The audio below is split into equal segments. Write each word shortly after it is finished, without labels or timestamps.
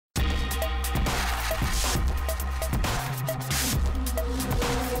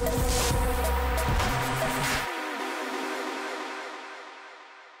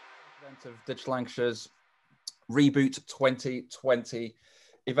Digital Lancashire's Reboot 2020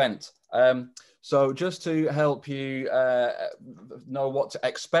 event. So just to help you know what to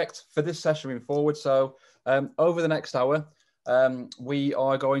expect for this session moving forward. So over the next hour, we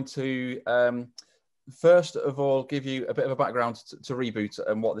are going to first of all give you a bit of a background to Reboot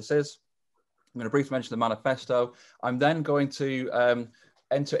and what this is. I'm going to briefly mention the manifesto. I'm then going to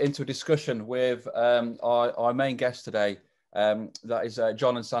enter into a discussion with our main guest today. That is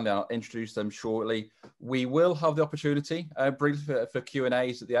John and Sandy. I'll introduce them shortly. We will have the opportunity briefly for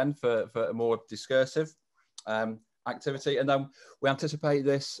Q&As at the end for a more discursive activity. And then we anticipate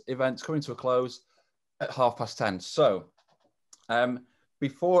this event coming to a close at 10:30. So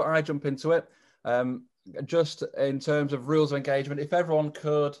before I jump into it, just in terms of rules of engagement, if everyone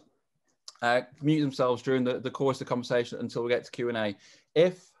could mute themselves during the course of the conversation until we get to Q&A.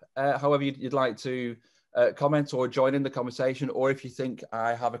 If, however, you'd like to comment or join in the conversation, or if you think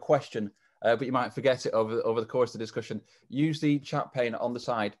I have a question, but you might forget it over the course of the discussion, use the chat pane on the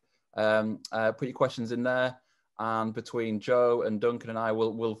side. Put your questions in there, and between Joe and Duncan and I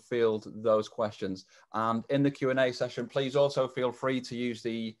will field those questions. And in the Q&A session, please also feel free to use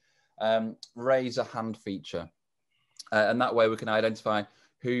the raise a hand feature. And that way we can identify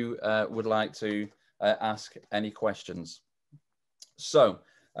who would like to ask any questions. So,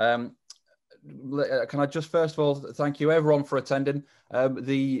 can I just first of all thank you everyone for attending.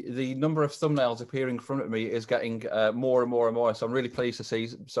 The number of thumbnails appearing in front of me is getting more and more and more. So I'm really pleased to see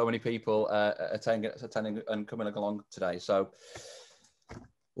so many people attending and coming along today. So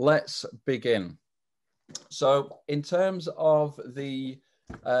let's begin. So in terms of the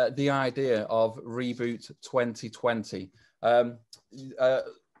idea of Reboot 2020,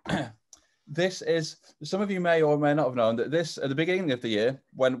 this is, some of you may or may not have known that this, at the beginning of the year,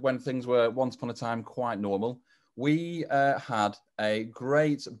 when things were once upon a time quite normal, we had a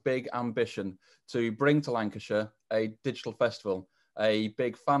great big ambition to bring to Lancashire a digital festival, a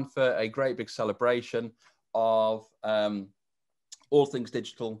big fanfare, a great big celebration of all things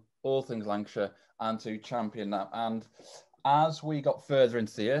digital, all things Lancashire, and to champion that. And as we got further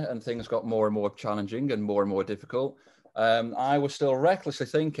into the year and things got more and more challenging and more difficult, I was still recklessly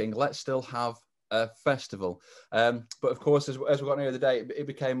thinking, let's still have a festival. But of course, as we got near the day, it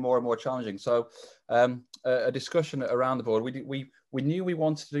became more and more challenging. So a discussion around the board, we knew we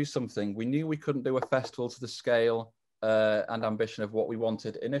wanted to do something. We knew we couldn't do a festival to the scale and ambition of what we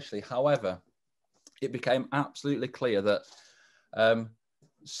wanted initially. However, it became absolutely clear that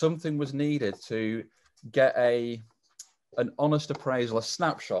something was needed to get an honest appraisal, a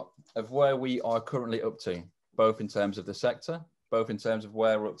snapshot of where we are currently up to, both in terms of the sector, both in terms of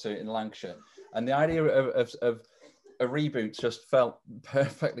where we're up to in Lancashire. And the idea of a reboot just felt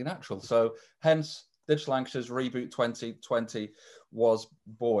perfectly natural. So hence, Digital Lancashire's Reboot 2020 was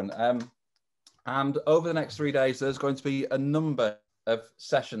born. And over the next 3 days, there's going to be a number of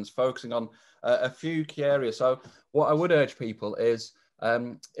sessions focusing on a few key areas. So what I would urge people is,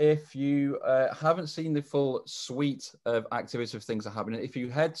 if you haven't seen the full suite of activities of things that are happening, if you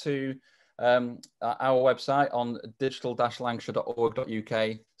head to our website on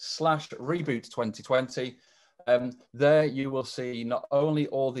digital-lancashire.org.uk/reboot 2020. There you will see not only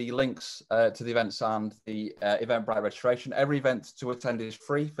all the links to the events and the Eventbrite registration. Every event to attend is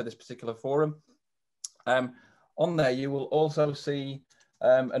free for this particular forum. On there you will also see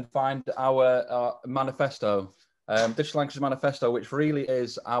and find our manifesto, Digital Lancashire Manifesto, which really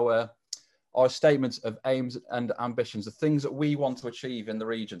is our statements of aims and ambitions, the things that we want to achieve in the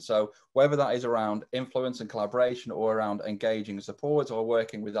region. So whether that is around influence and collaboration, or around engaging support, or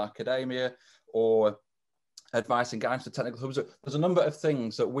working with academia, or advice and guidance to technical hubs, there's a number of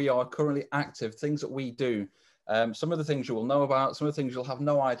things that we are currently active, things that we do. Some of the things you will know about, some of the things you'll have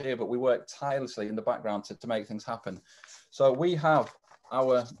no idea, but we work tirelessly in the background to make things happen. So we have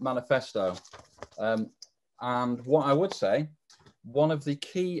our manifesto. And what I would say, one of the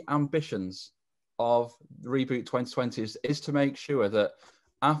key ambitions of Reboot 2020 is to make sure that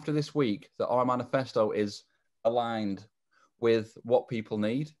after this week, that our manifesto is aligned with what people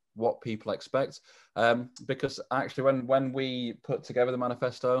need, what people expect. Because actually when we put together the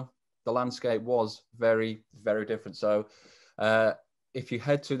manifesto, the landscape was very, very different. So if you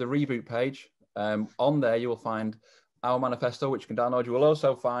head to the Reboot page, on there you will find our manifesto, which you can download. You will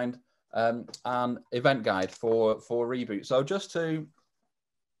also find an event guide for Reboot. So just to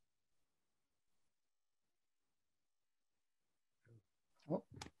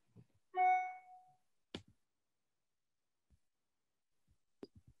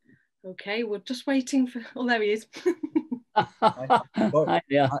okay, we're just waiting for, oh, there he is. Hi,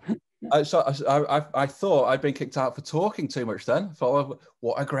 yeah. I thought I'd been kicked out for talking too much then. I thought, well,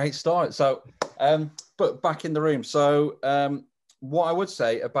 what a great start. So, but back in the room. So what I would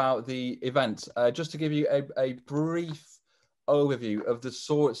say about the event, just to give you a brief overview of the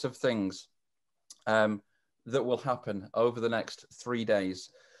sorts of things that will happen over the next 3 days.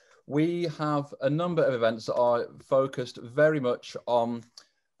 We have a number of events that are focused very much on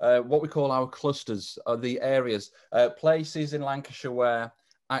what we call our clusters, the areas, places in Lancashire where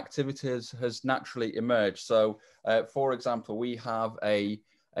activities has naturally emerged. So, for example, we have a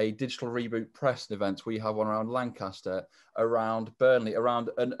digital reboot Preston event. We have one around Lancaster, around Burnley, around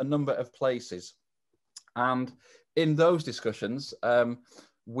a number of places. And in those discussions,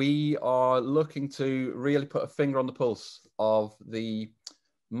 we are looking to really put a finger on the pulse of the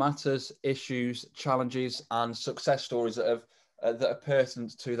matters, issues, challenges, and success stories that are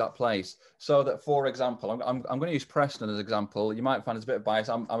pertinent to that place. So that, for example, I'm going to use Preston as an example. You might find it's a bit of bias.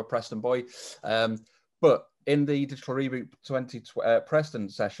 I'm a Preston boy. But in the Digital Reboot 20 Preston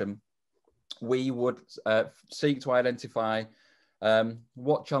session, we would seek to identify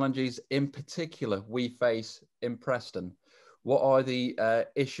what challenges in particular we face in Preston. What are the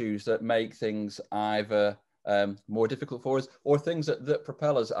issues that make things either more difficult for us or things that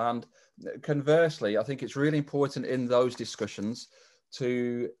propel us? And conversely, I think it's really important in those discussions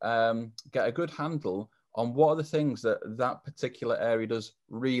to get a good handle on what are the things that particular area does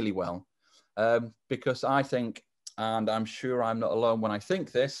really well. Because I think, and I'm sure I'm not alone when I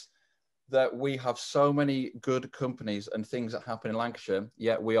think this, that we have so many good companies and things that happen in Lancashire,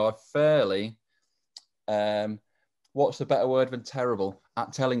 yet we are fairly, what's the better word than terrible,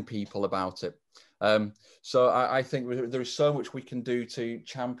 at telling people about it. So I think there is so much we can do to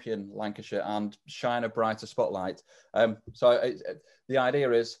champion Lancashire and shine a brighter spotlight. The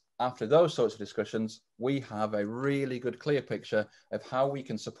idea is, after those sorts of discussions, we have a really good, clear picture of how we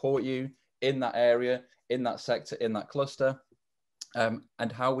can support you in that area, in that sector, in that cluster,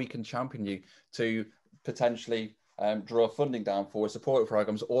 and how we can champion you to potentially draw funding down for support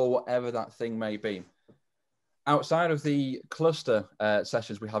programs or whatever that thing may be. Outside of the cluster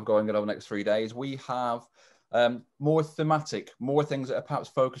sessions we have going on over the next 3 days, we have more thematic, more things that are perhaps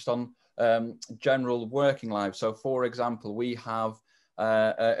focused on general working lives. So, for example, we have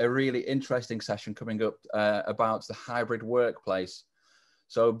a really interesting session coming up about the hybrid workplace.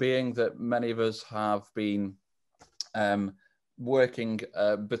 So, being that many of us have been working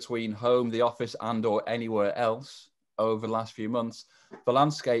between home, the office, and or anywhere else over the last few months, the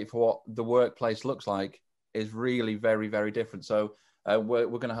landscape for what the workplace looks like is really very, very different. So we're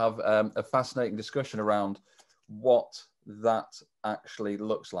going to have a fascinating discussion around what that actually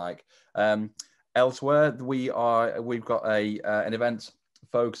looks like. Elsewhere, we've got an event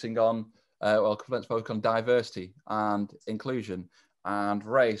focusing on diversity and inclusion and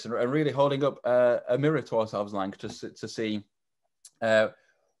race, and really holding up a mirror to ourselves in Lancashire to see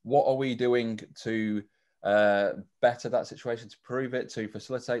what are we doing to better that situation, to prove it, to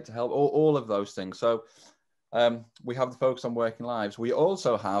facilitate, to help, all of those things. So we have the focus on working lives. We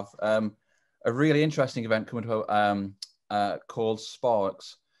also have a really interesting event coming up called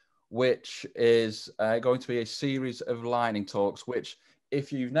Sparks, which is going to be a series of lightning talks, which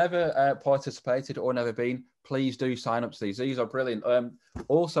if you've never participated or never been, please do sign up to these. These are brilliant.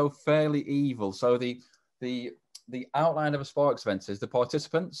 Also fairly evil. So the outline of a Sparks event is the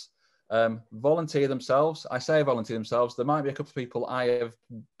participants volunteer themselves. I say volunteer themselves. There might be a couple of people I have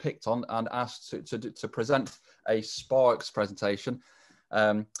picked on and asked to present a Sparks presentation.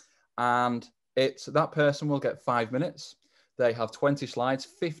 And that person will get 5 minutes. They have 20 slides,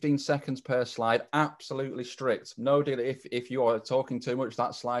 15 seconds per slide, absolutely strict. No deal. If you are talking too much,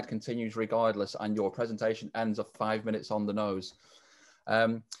 that slide continues regardless, and your presentation ends at 5 minutes on the nose.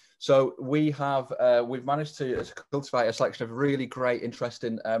 So we've managed to cultivate a selection of really great,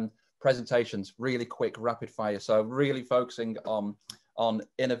 interesting presentations, really quick, rapid fire. So really focusing on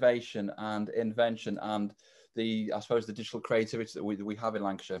innovation and invention and the digital creativity that we have in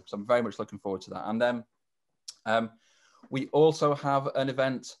Lancashire. So I'm very much looking forward to that. And then we also have an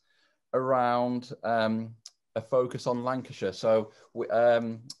event around a focus on Lancashire. So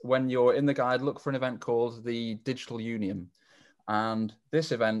when you're in the guide, look for an event called the Digital Union. And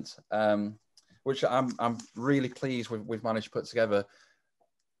this event, which I'm really pleased we've managed to put together,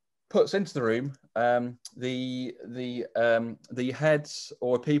 puts into the room the heads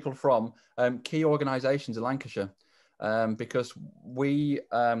or people from key organisations in Lancashire, because we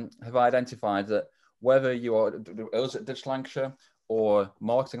have identified that whether you are us at Digital Lancashire or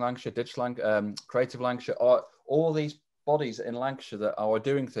Marketing Lancashire, Creative Lancashire, or all these bodies in Lancashire that are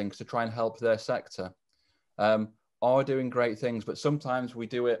doing things to try and help their sector, are doing great things, but sometimes we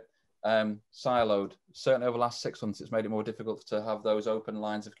do it siloed. Certainly over the last 6 months, it's made it more difficult to have those open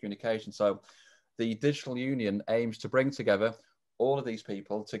lines of communication. So the Digital Union aims to bring together all of these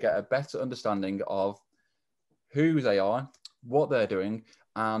people to get a better understanding of who they are, what they're doing,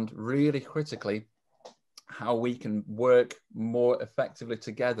 and really critically, how we can work more effectively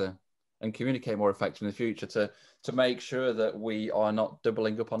together and communicate more effectively in the future to make sure that we are not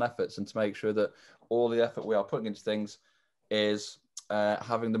doubling up on efforts, and to make sure that all the effort we are putting into things is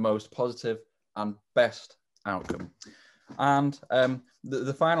having the most positive and best outcome. And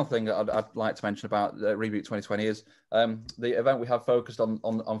the final thing that I'd like to mention about Reboot 2020 is the event we have focused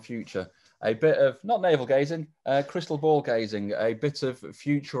on future. A bit of, not navel gazing, crystal ball gazing, a bit of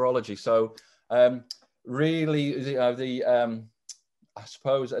futurology. So really, I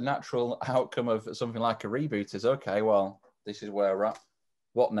suppose a natural outcome of something like a reboot is, okay, well, this is where we're at.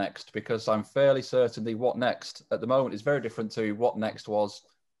 What next? Because I'm fairly certain the what next at the moment is very different to what next was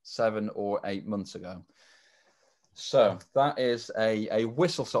 7 or 8 months ago. So that is a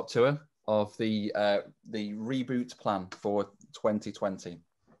whistle-stop tour of the reboot plan for 2020.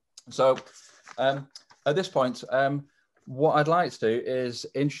 So at this point, what I'd like to do is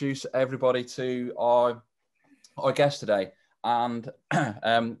introduce everybody to our guest today. And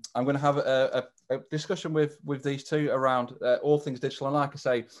I'm going to have a discussion with these two around all things digital. And like I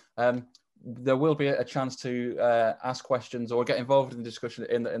say, there will be a chance to ask questions or get involved in the discussion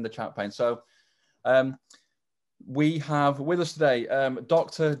in the chat pane. So we have with us today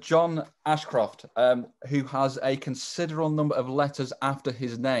Dr. John Ashcroft, who has a considerable number of letters after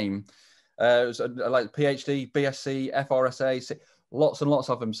his name, like PhD, BSc, FRSA, lots and lots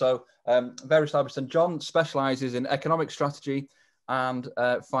of them. So very established. And John specialises in economic strategy and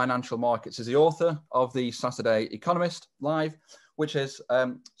financial markets. He's the author of the Saturday Economist Live, which is,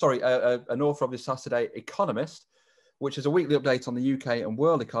 an author of the Saturday Economist, which is a weekly update on the UK and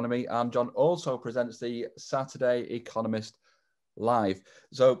world economy. And John also presents the Saturday Economist Live.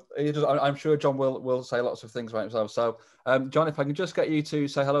 So I'm sure John will say lots of things about himself. So John, if I can just get you to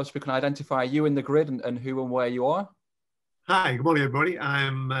say hello so we can identify you in the grid and who and where you are. Hi, good morning, everybody.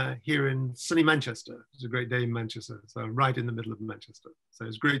 I'm here in sunny Manchester. It's a great day in Manchester, so right in the middle of Manchester. So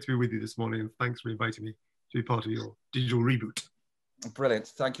it's great to be with you this morning, and thanks for inviting me to be part of your digital reboot. Brilliant,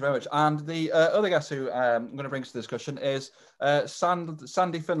 thank you very much. And the other guest who I'm going to bring to the discussion is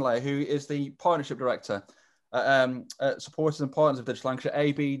Sandy Findlay, who is the Partnership Director at Supporters and Partners of Digital Lancashire,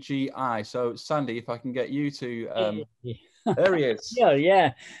 ABGI. So Sandy, if I can get you to... there he is.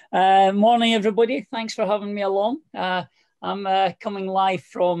 Yeah. Morning, everybody. Thanks for having me along. I'm coming live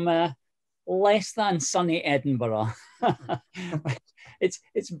from less than sunny Edinburgh.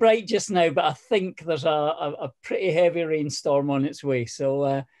 It's bright just now, but I think there's a pretty heavy rainstorm on its way.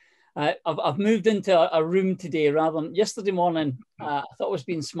 So I've moved into a room today rather than yesterday morning. I thought I was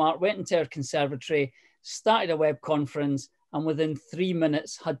being smart, went into our conservatory, started a web conference, and within 3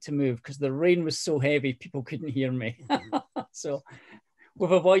 minutes had to move because the rain was so heavy people couldn't hear me. So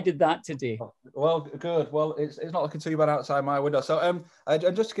we've avoided that today. Well, good. Well, it's not looking too bad outside my window. So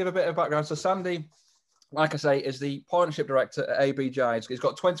and just to give a bit of background, so Sandy, like I say, is the Partnership Director at ABGI. He's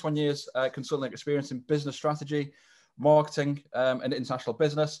got 21 years consulting experience in business strategy, marketing and international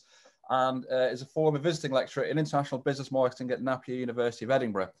business, and is a former visiting lecturer in international business marketing at Napier University of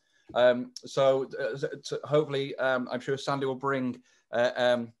Edinburgh. So hopefully, I'm sure Sandy will bring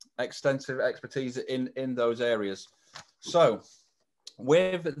extensive expertise in those areas. So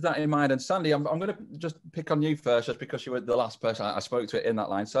with that in mind, and Sandy, I'm going to just pick on you first, just because you were the last person I spoke to in that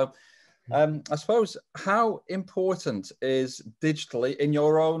line. So I suppose, how important is digitally in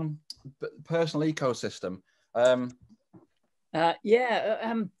your own personal ecosystem?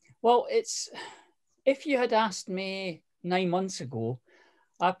 Well, if you had asked me 9 months ago,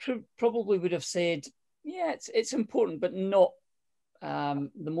 I probably would have said, yeah, it's important, but not the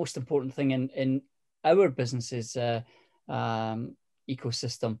most important thing in our business's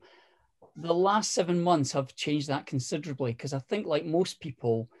ecosystem. The last 7 months have changed that considerably, because I think, like most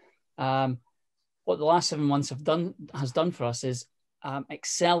people, what the last 7 months has done for us is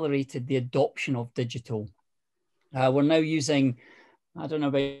accelerated the adoption of digital. We're now using, I don't know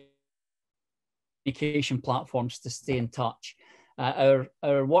about communication platforms to stay in touch. Our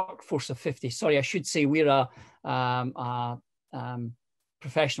workforce of 50, sorry, I should say we're a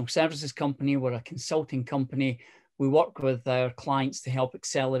professional services company, we're a consulting company. We work with our clients to help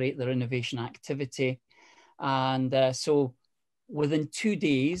accelerate their innovation activity. And so within 2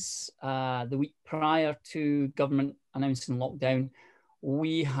 days, the week prior to government announcing lockdown,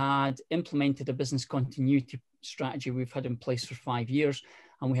 we had implemented a business continuity strategy we've had in place for 5 years,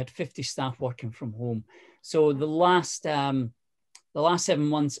 and we had 50 staff working from home. So the last the last 7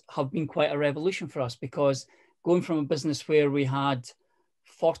 months have been quite a revolution for us, because going from a business where we had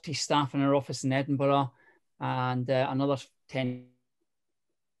 40 staff in our office in Edinburgh and another 10.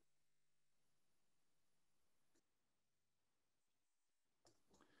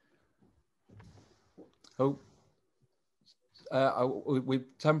 Oh, we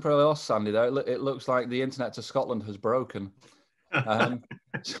temporarily lost Sandy there. It looks like the internet to Scotland has broken.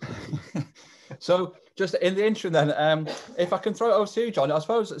 So just in the interim then, if I can throw it over to you, John, I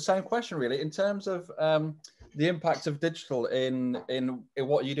suppose the same question really, in terms of the impact of digital in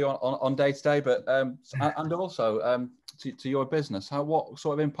what you do on day to day, but and also to your business. What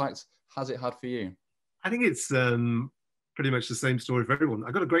sort of impact has it had for you? I think it's pretty much the same story for everyone.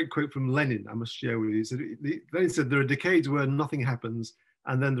 I got a great quote from Lenin I must share with you. Lenin said, there are decades where nothing happens,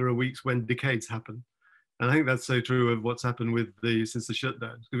 and then there are weeks when decades happen. And I think that's so true of what's happened since the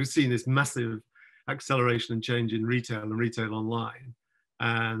shutdown. We've seen this massive acceleration and change in retail and retail online.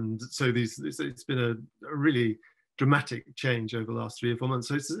 And so it's been a really dramatic change over the last 3 or 4 months.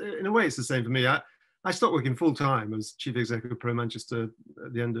 So in a way, it's the same for me. I stopped working full time as Chief Executive of Pro Manchester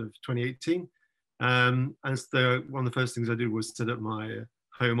at the end of 2018. And so one of the first things I did was set up my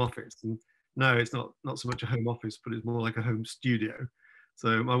home office. And now it's not so much a home office, but it's more like a home studio.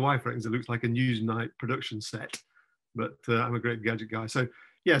 So my wife reckons it looks like a Newsnight production set, but I'm a great gadget guy. So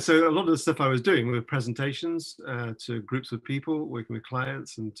yeah, so a lot of the stuff I was doing were presentations to groups of people, working with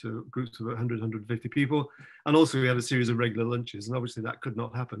clients, and to groups of 100, 150 people. And also we had a series of regular lunches, and obviously that could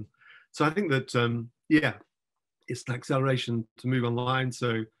not happen. So I think that, yeah, it's an acceleration to move online.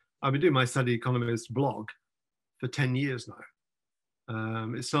 So I've been doing my Saturday Economist blog for 10 years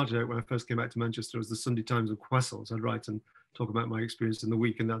now. It started out when I first came back to Manchester as the Sunday Times of Quessels. I'd write and talk about my experience in the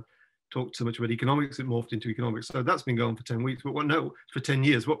week, and then talk so much about economics, it morphed into economics. So that's been going for 10 weeks, but for 10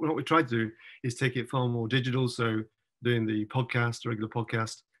 years. What we tried to do is take it far more digital. So doing the podcast, regular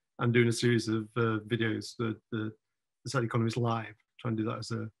podcast, and doing a series of videos, the Saturday Economist Live, trying to do that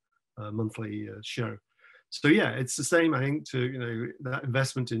as a monthly show. So yeah, it's the same, I think, to that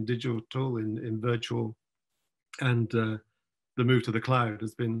investment in digital, in virtual, and the move to the cloud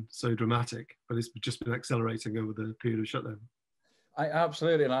has been so dramatic, but it's just been accelerating over the period of shutdown.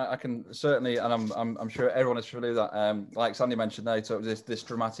 Absolutely, and I can certainly, and I'm sure everyone is familiar with that. Like Sandy mentioned there, so this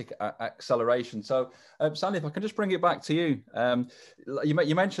dramatic acceleration. So, Sandy, if I can just bring it back to you,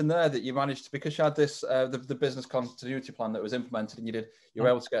 you mentioned there that you managed to, because you had this the business continuity plan that was implemented, and you were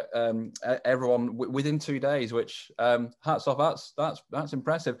able to get everyone within 2 days, which hats off. That's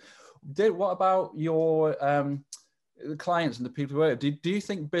impressive. What about your clients and the people who work? Do you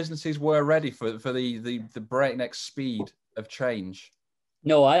think businesses were ready for the breakneck speed of change?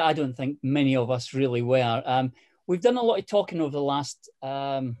 No, I don't think many of us really were. We've done a lot of talking over the last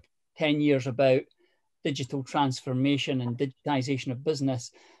 10 years about digital transformation and digitization of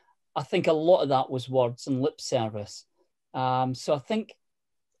business. I think a lot of that was words and lip service. So I think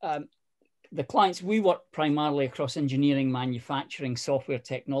the clients, we work primarily across engineering, manufacturing, software,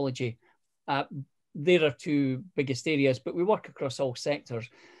 technology. They're our 2 biggest areas, but we work across all sectors.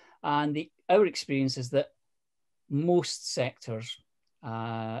 And our experience is that most sectors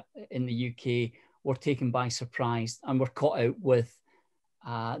in the UK were taken by surprise and were caught out with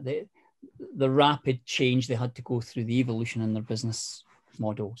the rapid change they had to go through, the evolution in their business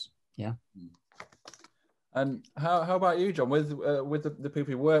models. Yeah. And how about you, John? With the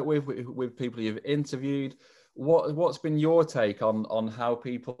people you work with people you've interviewed, what's been your take on how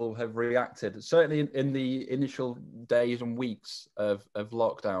people have reacted? Certainly in the initial days and weeks of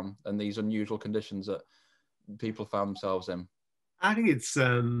lockdown and these unusual conditions that people found themselves in. I think it's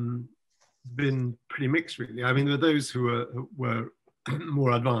been pretty mixed, really. I mean, there are those who were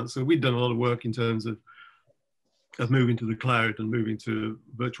more advanced. So we've done a lot of work in terms of moving to the cloud and moving to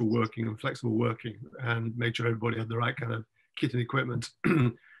virtual working and flexible working, and made sure everybody had the right kind of kit and equipment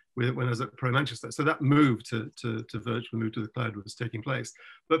when I was at Pro Manchester. So that move to virtual, move to the cloud was taking place.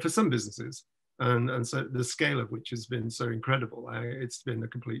 But for some businesses, and so the scale of which has been so incredible, it's been a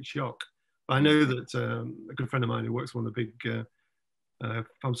complete shock. I know that a good friend of mine who works for one of the big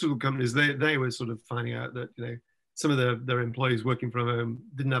pharmaceutical companies, they were sort of finding out that some of their employees working from home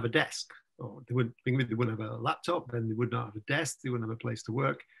didn't have a desk, or they wouldn't have a laptop, then they would not have a desk, they wouldn't have a place to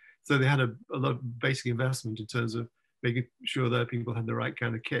work. So they had a lot of basic investment in terms of making sure that people had the right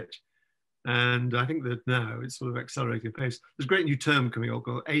kind of kit. And I think that now it's sort of accelerating pace. There's a great new term coming up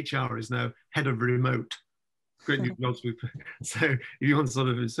called HR is now head of remote. Great new jobs. So if you want sort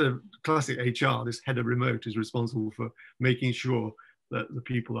of classic HR, this head of remote is responsible for making sure that the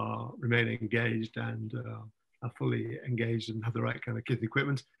people are remaining engaged and are fully engaged and have the right kind of kit and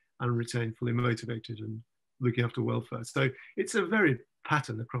equipment, and retain fully motivated and looking after welfare. So it's a very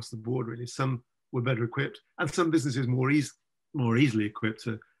pattern across the board, really. Some were better equipped, and some businesses more easily equipped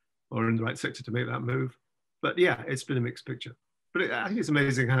or in the right sector to make that move. But yeah, it's been a mixed picture. But I think it's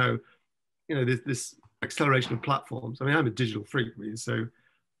amazing how, you know, this acceleration of platforms. I mean, I'm a digital freak, really, so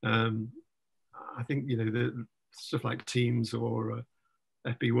I think, you know, the stuff like Teams or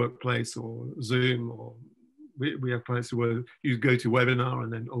FB Workplace or Zoom, or we have clients who use GoToWebinar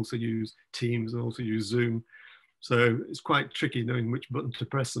and then also use Teams and also use Zoom. So it's quite tricky knowing which button to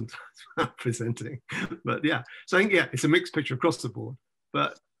press and presenting. But yeah, so I think, yeah, it's a mixed picture across the board.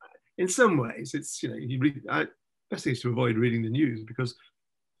 But in some ways, it's, you know, best thing is to avoid reading the news, because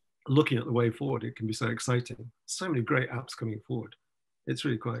looking at the way forward, it can be so exciting. So many great apps coming forward. It's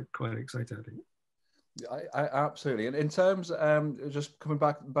really quite exciting, I think. I absolutely. And in terms, just coming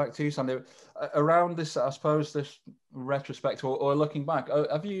back to you, Sandy, around this, I suppose, this retrospect or looking back,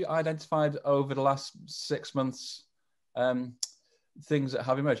 have you identified over the last 6 months things that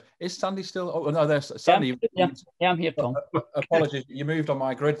have emerged? Is Sandy still? Oh no, there's Sandy. Yeah, I'm here, Tom. Apologies, you moved on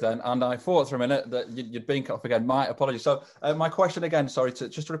my grid then, and I thought for a minute that you'd been cut off again. My apologies. So my question again, sorry,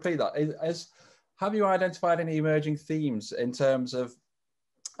 just to repeat that, is have you identified any emerging themes in terms of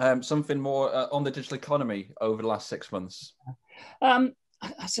something more on the digital economy over the last 6 months? I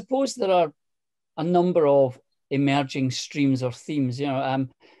suppose there are a number of emerging streams or themes. You know,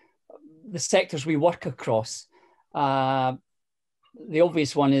 the sectors we work across. The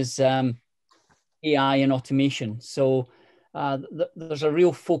obvious one is AI and automation. So there's a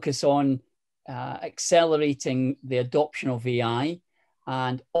real focus on accelerating the adoption of AI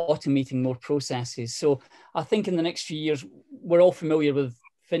and automating more processes. So I think in the next few years, we're all familiar with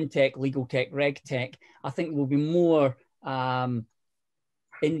fintech, legal tech, reg tech. I think there will be more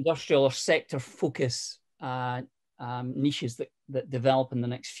industrial or sector focus niches that develop in the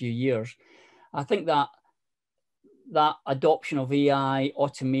next few years. I think that adoption of AI,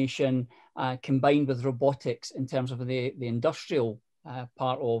 automation, combined with robotics in terms of the industrial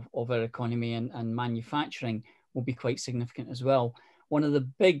part of our economy and manufacturing will be quite significant as well. One of the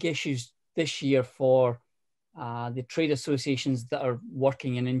big issues this year for the trade associations that are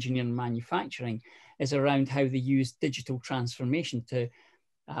working in engineering and manufacturing is around how they use digital transformation to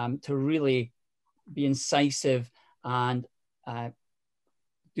really be incisive and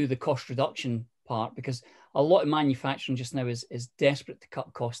do the cost reduction part, because a lot of manufacturing just now is desperate to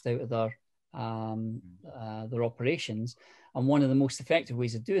cut cost out of their operations, and one of the most effective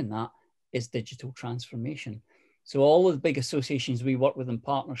ways of doing that is digital transformation. So all of the big associations we work with in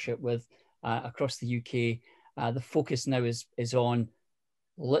partnership with across the UK, the focus now is on,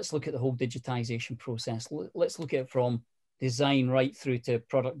 let's look at the whole digitization process. Let's look at it from design right through to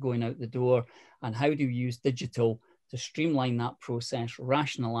product going out the door, and how do we use digital to streamline that process,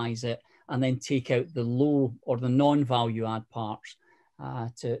 rationalize it, and then take out the low or the non-value add parts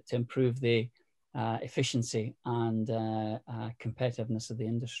to improve the efficiency and competitiveness of the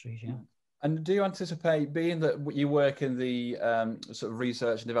industries. Yeah. And do you anticipate, being that you work in the sort of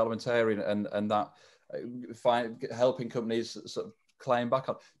research and development area and that helping companies sort of claim back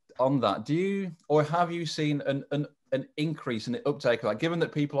on that, do you, or have you seen an increase in the uptake of that, given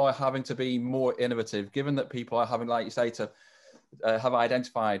that people are having to be more innovative, given that people are having, like you say, to have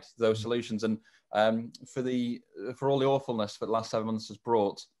identified those solutions, and for all the awfulness that the last 7 months has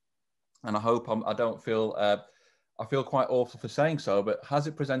brought, and I hope I don't feel I feel quite awful for saying so, but has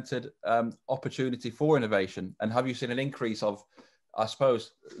it presented opportunity for innovation? And have you seen an increase of, I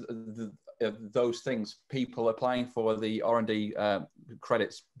suppose, those things, people applying for the R&D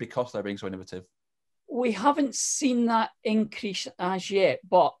credits because they're being so innovative? We haven't seen that increase as yet,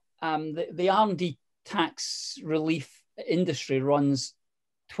 but the R&D tax relief industry runs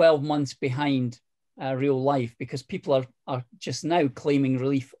 12 months behind real life, because people are just now claiming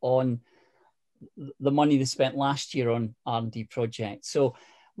relief on the money they spent last year on R&D projects. So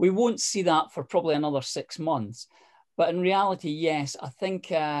we won't see that for probably another 6 months. But in reality, yes, I think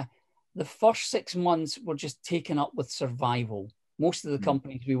the first 6 months were just taken up with survival. Most of the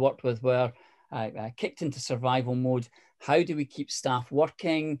companies we worked with were kicked into survival mode. How do we keep staff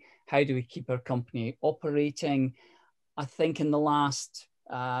working? How do we keep our company operating? I think in the last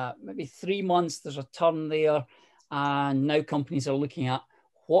maybe 3 months, there's a turn there. And now companies are looking at,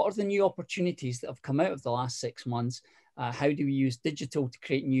 what are the new opportunities that have come out of the last 6 months? How do we use digital to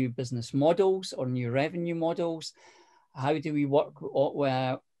create new business models or new revenue models? How do we work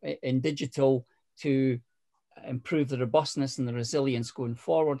in digital to improve the robustness and the resilience going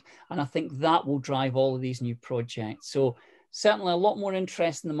forward? And I think that will drive all of these new projects. So certainly a lot more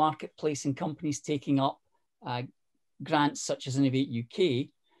interest in the marketplace and companies taking up grants such as Innovate UK.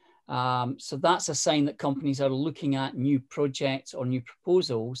 So that's a sign that companies are looking at new projects or new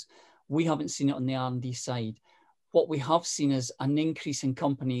proposals. We haven't seen it on the R&D side. What we have seen is an increase in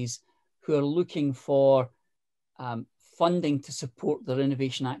companies who are looking for funding to support their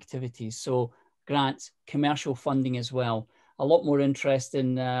innovation activities. So grants, commercial funding as well. A lot more interest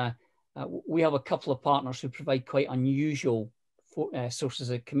in, we have a couple of partners who provide quite unusual sources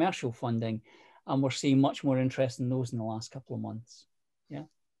of commercial funding, and we're seeing much more interest in those in the last couple of months. Yeah.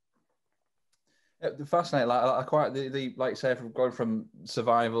 Fascinating. Like, I quite like you say, from going from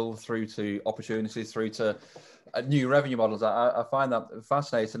survival through to opportunities through to new revenue models. I find that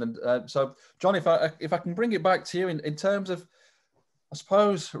fascinating. And so, John, if I can bring it back to you in terms of, I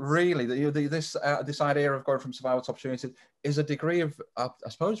suppose, really, this idea of going from survival to opportunity is a degree of, I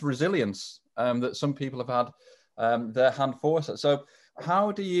suppose, resilience that some people have had their hand forced. So,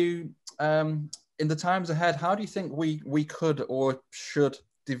 how do you, in the times ahead, how do you think we could or should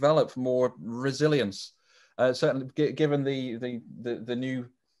develop more resilience? Certainly, given the new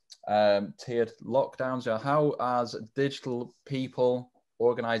tiered lockdowns, how as digital people,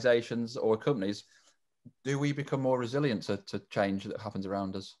 organisations, or companies do we become more resilient to change that happens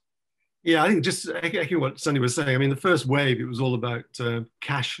around us? Yeah, I think just echoing what Sonny was saying. I mean, the first wave, it was all about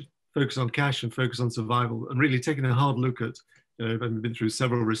cash, focus on cash and focus on survival, and really taking a hard look at, I've been through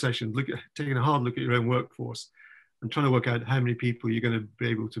several recessions, taking a hard look at your own workforce and trying to work out how many people you're going to be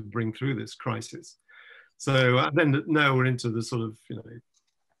able to bring through this crisis. So then now we're into the sort of,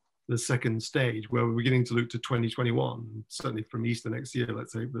 the second stage where we're beginning to look to 2021, certainly from Easter next year,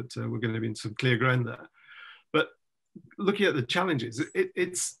 let's say, but we're going to be in some clear ground there. But looking at the challenges,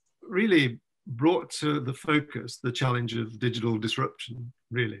 it's really brought to the focus the challenge of digital disruption,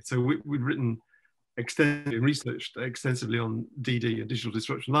 really. So we've written extensively, researched extensively on DD and digital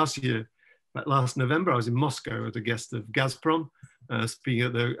disruption. Last November, I was in Moscow as a guest of Gazprom, speaking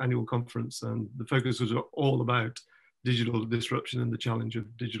at the annual conference, and the focus was all about digital disruption and the challenge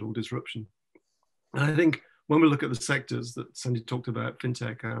of digital disruption. And I think when we look at the sectors that Sandy talked about,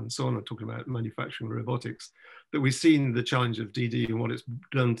 fintech and so on, I'm talking about manufacturing and robotics, that we've seen the challenge of DD and what it's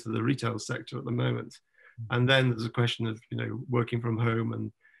done to the retail sector at the moment. And then there's a question of, working from home,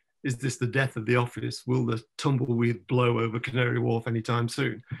 and is this the death of the office? Will the tumbleweed blow over Canary Wharf anytime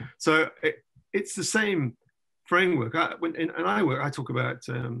soon? So it's the same framework. I talk about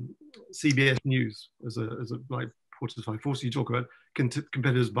CBS News as a like force. You talk about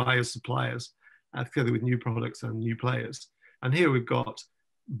competitors, buyers, suppliers, together with new products and new players. And here we've got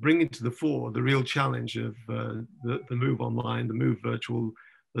bringing to the fore the real challenge of the move online, the move virtual,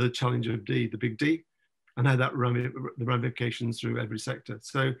 the challenge of the big D, and how that the ramifications through every sector.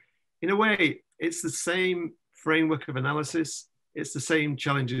 So in a way, it's the same framework of analysis. It's the same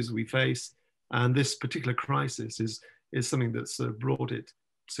challenges we face. And this particular crisis is something that's brought it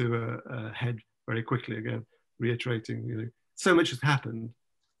to a head very quickly. Again, reiterating, so much has happened.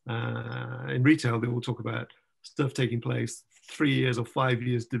 In retail, they will talk about stuff taking place 3 years or 5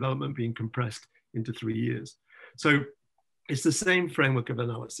 years, development being compressed into 3 years. So it's the same framework of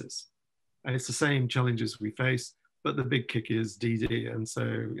analysis, and it's the same challenges we face, but the big kick is DD. And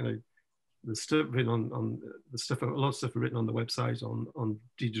so, the stuff written on the stuff, a lot of stuff written on the website on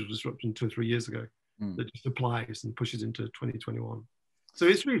digital disruption 2 or 3 years ago that just applies and pushes into 2021. So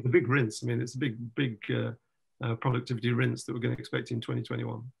it's really the big rinse. I mean, it's a big productivity rinse that we're going to expect in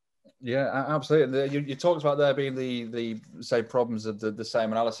 2021. Yeah, absolutely. You talked about there being the same problems of the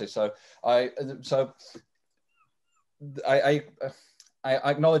same analysis. So I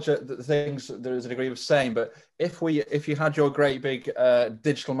acknowledge that the things there is a degree of same, but if you had your great big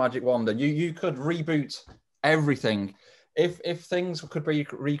digital magic wand and you could reboot everything, if things could be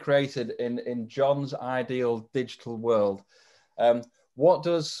recreated in John's ideal digital world, what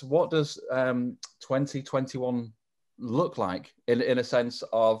does 2021 look like in a sense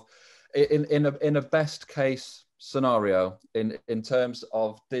of in a best case scenario in terms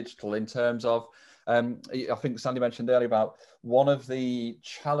of digital, in terms of I think Sandy mentioned earlier about one of the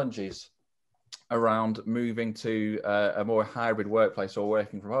challenges around moving to a more hybrid workplace or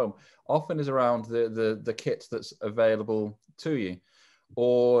working from home often is around the kit that's available to you,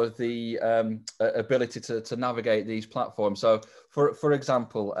 or the ability to navigate these platforms. So for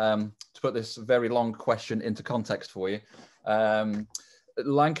example, to put this very long question into context for you,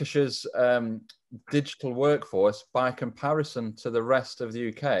 Lancashire's digital workforce, by comparison to the rest of the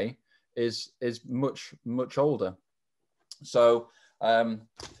UK, is much older. So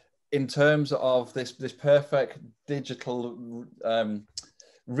in terms of this perfect digital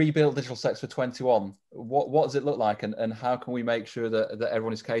rebuilt digital sector for 21, what does it look like, and how can we make sure that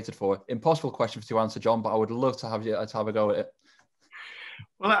everyone is catered for? Impossible question for you to answer, John, but I would love to have you to have a go at it.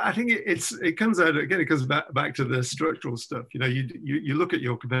 Well, I think it comes out again. It comes back to the structural stuff. You know, you look at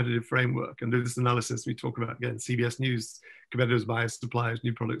your competitive framework and do this analysis we talk about again. CBS News, competitors, buyers, suppliers,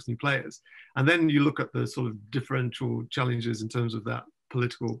 new products, new players, and then you look at the sort of differential challenges in terms of that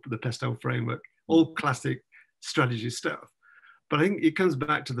the Pestel framework, all classic strategy stuff. But I think it comes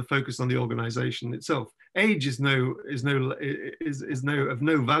back to the focus on the organisation itself. Age is of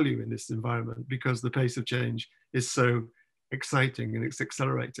no value in this environment because the pace of change is so exciting and it's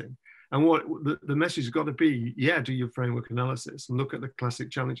accelerating. And what the message has got to be, yeah, do your framework analysis and look at the classic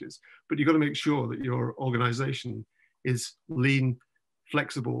challenges, but you've got to make sure that your organization is lean,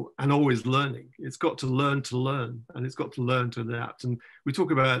 flexible, and always learning. It's got to learn, and it's got to learn to adapt. And we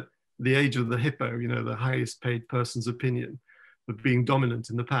talk about the age of the hippo, you know, the highest paid person's opinion of being dominant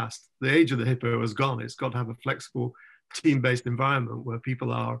in the past. The age of the hippo has gone. It's got to have a flexible team-based environment where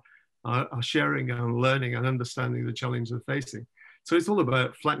people are sharing and learning and understanding the challenge they're facing. So it's all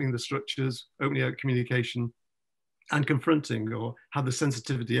about flattening the structures, opening out communication, and confronting, or have the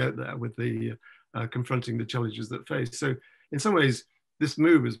sensitivity out there with the confronting the challenges that face. So in some ways, this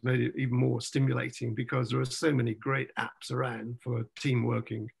move has made it even more stimulating because there are so many great apps around for team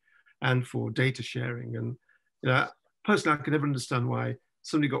working and for data sharing. And you know, personally, I can never understand why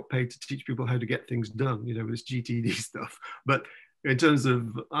somebody got paid to teach people how to get things done, you know, with this GTD stuff. But in terms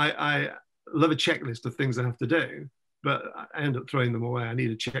of, I love a checklist of things I have to do, but I end up throwing them away. I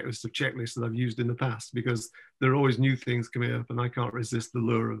need a checklist of checklists that I've used in the past because there are always new things coming up and I can't resist the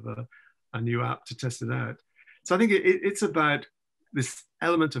lure of a new app to test it out. So I think it's about this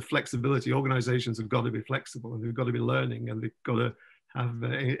element of flexibility. Organizations have got to be flexible and they've got to be learning and they've got to have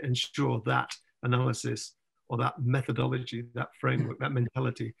ensure that analysis or that methodology, that framework, that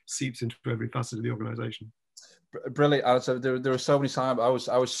mentality seeps into every facet of the organization. Brilliant. So there are so many sound. I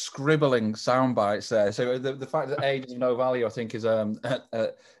was scribbling sound bites there. So the fact that age is of no value, I think, is in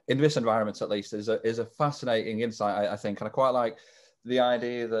this environment at least, is a fascinating insight. I think, and I quite like the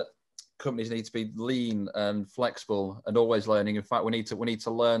idea that companies need to be lean and flexible and always learning. In fact, we need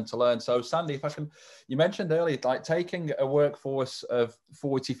to learn to learn. So Sandy, if I can, you mentioned earlier, like taking a workforce of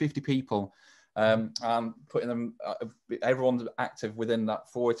 40, 50 people and putting them, everyone's active within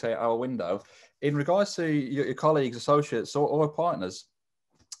that 48-hour window. In regards to your colleagues, associates, or partners,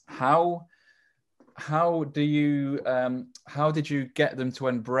 how did you get them to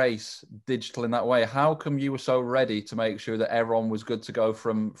embrace digital in that way? How come you were so ready to make sure that everyone was good to go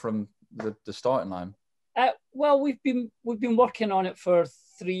from the starting line? Well, we've been working on it for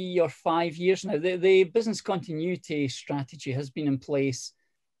 3 or 5 years now. The business continuity strategy has been in place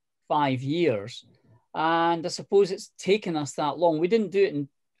 5 years, and I suppose it's taken us that long. We didn't do it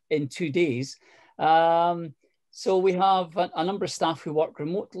in 2 days. So we have a number of staff who work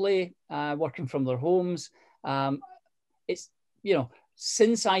remotely, working from their homes. It's, you know,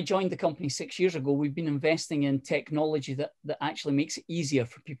 since I joined the company 6 years ago, we've been investing in technology that actually makes it easier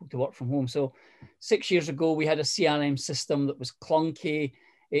for people to work from home. So 6 years ago, we had a CRM system that was clunky.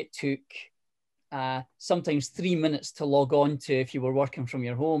 It took sometimes 3 minutes to log on to if you were working from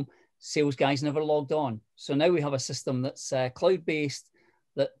your home. Sales guys never logged on. So now we have a system that's cloud-based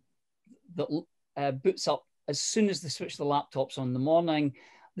that boots up as soon as they switch the laptops on in the morning.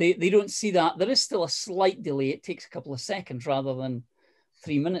 They don't see that. There is still a slight delay. It takes a couple of seconds rather than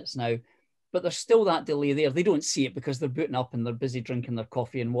 3 minutes now, but there's still that delay there. They don't see it because they're booting up and they're busy drinking their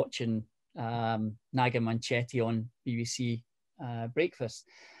coffee and watching Naga Manchetti on BBC Breakfast.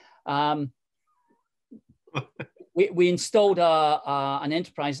 We installed an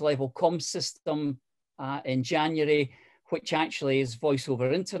enterprise level comms system in January, which actually is voice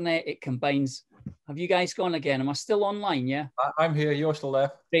over internet. It combines. Have you guys gone again? Am I still online? Yeah. I'm here. You're still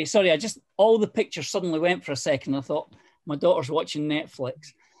there. Right. Sorry, all the pictures suddenly went for a second. I thought my daughter's watching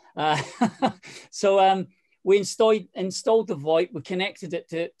Netflix. So we installed the VoIP. We connected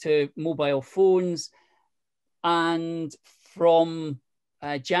it to mobile phones, and from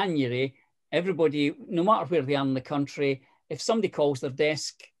January, everybody, no matter where they are in the country, if somebody calls their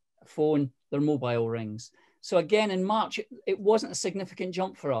desk phone, their mobile rings. So again, in March, it wasn't a significant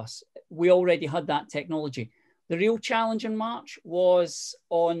jump for us. We already had that technology. The real challenge in March was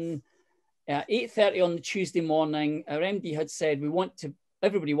on 8:30 on the Tuesday morning. Our MD had said we want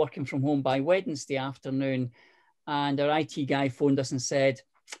everybody working from home by Wednesday afternoon. And our IT guy phoned us and said,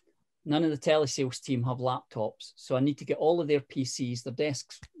 none of the telesales team have laptops. So I need to get all of their PCs, their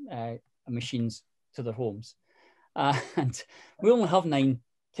desks, machines to their homes. And we only have 9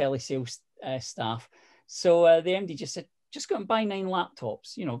 telesales staff. So the MD just said, just go and buy 9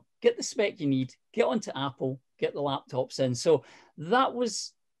 laptops, you know, get the spec you need, get onto Apple, get the laptops in. So that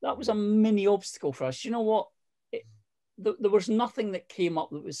was a mini obstacle for us. You know what? there was nothing that came up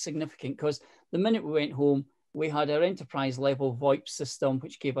that was significant, because the minute we went home, we had our enterprise level VoIP system,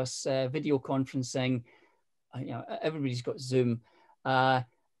 which gave us video conferencing. You know, everybody's got Zoom.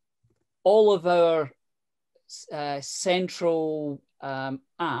 All of our central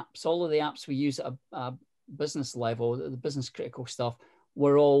apps, all of the apps we use at a business level, the business critical stuff,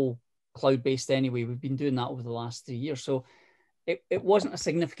 were all cloud-based anyway. We've been doing that over the last 3 years. So it wasn't a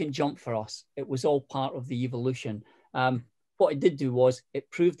significant jump for us. It was all part of the evolution. What it did do was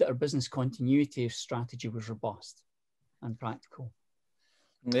it proved that our business continuity strategy was robust and practical.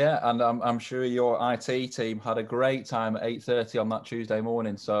 Yeah, and I'm sure your IT team had a great time at 8:30 on that Tuesday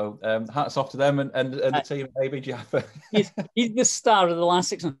morning. So hats off to them and the team at ABGI. he's the star of the last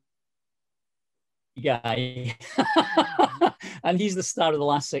 6 months. Guy. And he's the star of the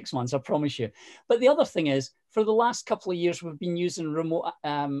last 6 months, I promise you. But the other thing is, for the last couple of years, we've been using remote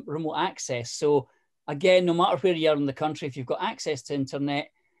access. So again, no matter where you are in the country, if you've got access to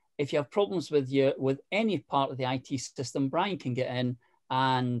internet, if you have problems with any part of the IT system, Brian can get in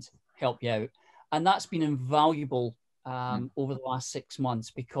and help you out. And that's been invaluable over the last 6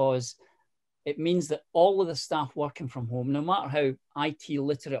 months, because it means that all of the staff working from home, no matter how IT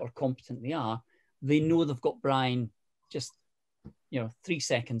literate or competent they are, they know they've got Brian just, 3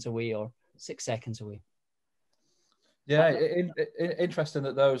 seconds away or 6 seconds away. Yeah, interesting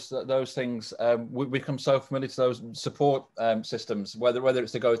that those things, we become so familiar to those support systems, whether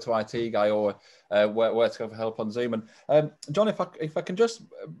it's the go-to IT guy or where to go for help on Zoom. And John, if I can just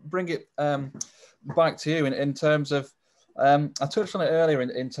bring it back to you in terms of, I touched on it earlier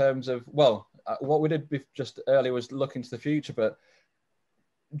in terms of, well, what we did just earlier was look into the future, but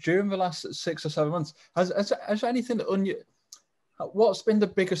during the last 6 or 7 months, has anything what's been the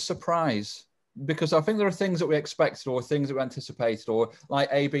biggest surprise? Because I think there are things that we expected or things that we anticipated, or like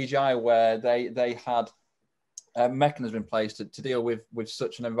ABGI, where they had a mechanism in place to deal with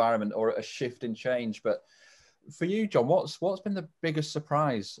such an environment or a shift in change. But for you, John, what's been the biggest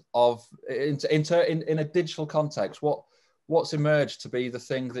surprise of in a digital context? What's emerged to be the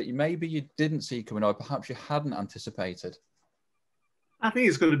thing that maybe you didn't see coming, or perhaps you hadn't anticipated? I think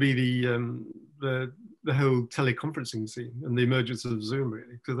it's going to be the whole teleconferencing scene and the emergence of Zoom,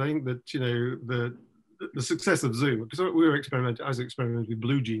 really, because I think that the success of Zoom, because I was experimenting with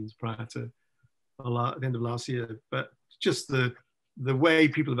Blue Jeans prior to the end of last year, but just the way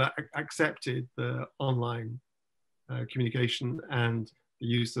people have accepted the online communication and the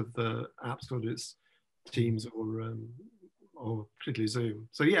use of the apps, whether it's Teams or particularly Zoom.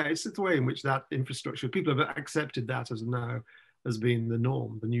 So yeah, it's the way in which that infrastructure, people have accepted that as being the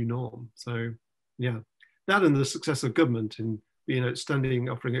norm, the new norm. So yeah, that and the success of government in being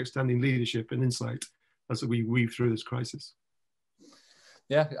offering outstanding leadership and insight as we weave through this crisis.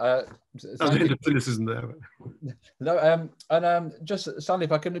 Yeah, that's a hint of cynicism there. No, just Sandy,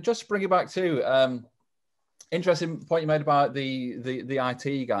 if I can just bring it back to interesting point you made about the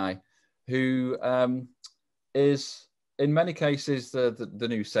IT guy, who is in many cases the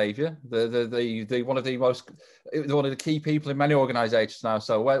new savior, the one of the key people in many organizations now.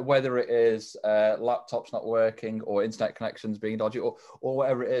 So whether it is laptops not working or internet connections being dodgy or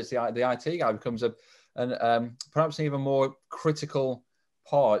whatever it is, the IT guy becomes perhaps an even more critical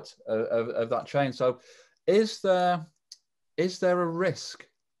part of that chain. So is there a risk,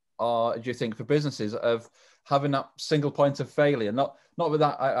 do you think, for businesses of having that single point of failure? Not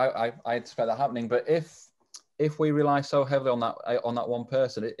that I expect that happening, but if we rely so heavily on that one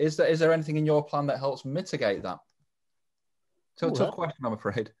person, is there anything in your plan that helps mitigate that? So tough question, I'm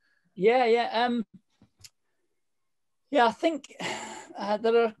afraid. Yeah. I think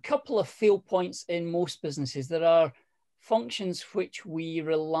there are a couple of fail points in most businesses. There are functions which we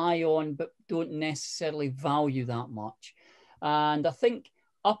rely on but don't necessarily value that much. And I think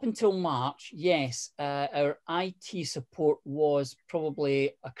up until March, yes, our IT support was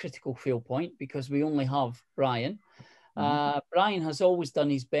probably a critical fail point because we only have Brian. Brian has always done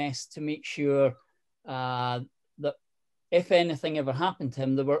his best to make sure that if anything ever happened to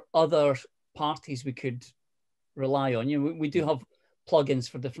him, there were other parties we could rely on. We do have plugins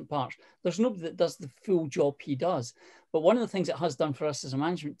for different parts. There's nobody that does the full job he does. But one of the things it has done for us as a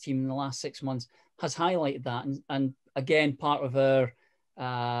management team in the last 6 months has highlighted that. And again, part of our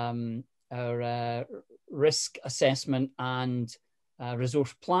risk assessment and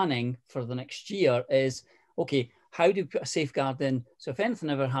resource planning for the next year is, okay, how do we put a safeguard in? So if anything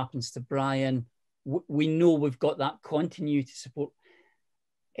ever happens to Brian, we know we've got that continuity support.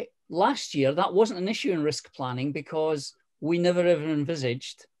 Last year, that wasn't an issue in risk planning because we never ever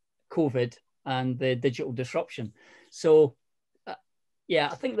envisaged COVID and the digital disruption. So yeah,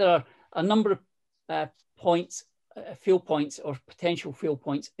 I think there are a number of points fail points or potential fail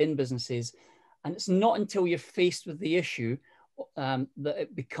points in businesses. And it's not until you're faced with the issue that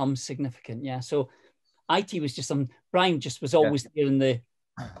it becomes significant. Yeah. So IT was just Brian just was always there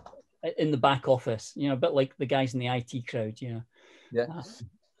in the back office, you know, a bit like the guys in the IT crowd, you know. Yeah.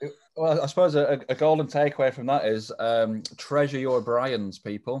 Well, I suppose a golden takeaway from that is treasure your Brians,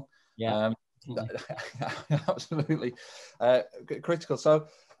 people. Yeah. Absolutely critical. So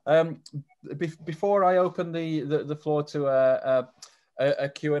before I open the floor to a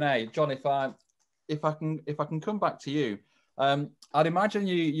Q&A, John, if I can come back to you, I'd imagine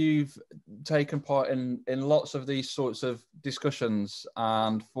you've taken part in lots of these sorts of discussions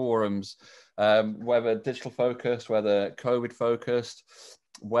and forums, whether digital focused, whether COVID focused,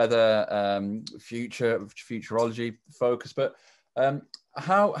 whether futurology focused. But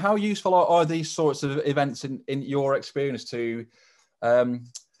how useful are these sorts of events in your experience to,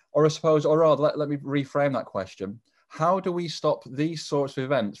 or I suppose, or rather, let me reframe that question. How do we stop these sorts of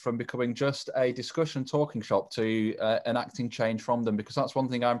events from becoming just a discussion talking shop to enacting change from them? Because that's one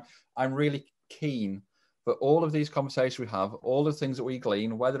thing I'm really keen for all of these conversations we have, all the things that we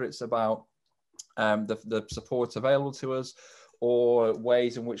glean, whether it's about the support available to us or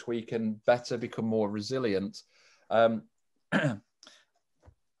ways in which we can better become more resilient.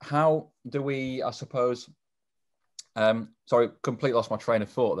 How do we, I suppose, sorry, completely lost my train of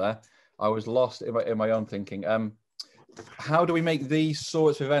thought there. I was lost in my own thinking. How do we make these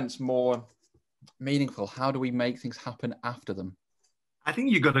sorts of events more meaningful? How do we make things happen after them? I think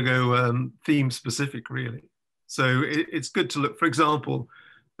you've got to go theme specific, really. So it's good to look, for example,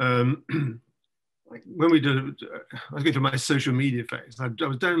 like when we did, I was going through my social media phase. I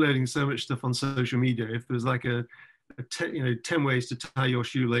was downloading so much stuff on social media. If there's like 10 ways to tie your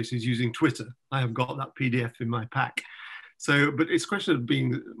shoelaces using Twitter, I have got that PDF in my pack. So, but it's a question of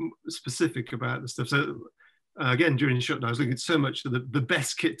being specific about the stuff. So again, during the shutdown, I was looking at so much of the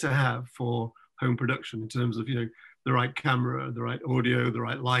best kit to have for home production in terms of, the right camera, the right audio, the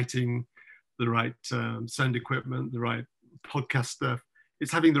right lighting, the right sound equipment, the right podcast stuff.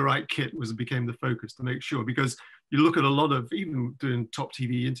 It's having the right kit became the focus to make sure, because you look at a lot of, even doing top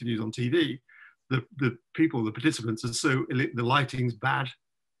TV interviews on TV, the participants are the lighting's bad,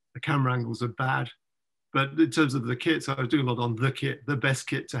 the camera angles are bad. But in terms of the kits, I was doing a lot on the kit, the best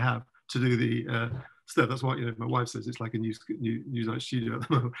kit to have to do the stuff. That's why my wife says it's like a news night studio at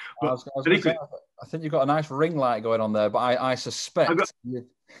the moment. But I think you've got a nice ring light going on there, but I suspect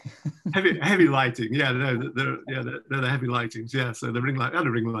heavy lighting. Yeah, they're the heavy lightings. Yeah, so the ring light, I had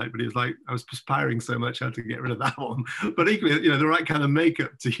a ring light, but it was like I was perspiring so much I had to get rid of that one. But equally, the right kind of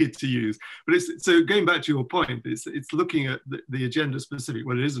makeup to use. But so going back to your point, it's looking at the agenda specific,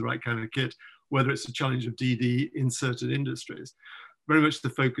 whether it is the right kind of kit, whether it's a challenge of DD in certain industries. Very much the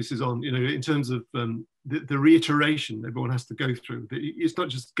focus is on, in terms of the reiteration everyone has to go through. It's not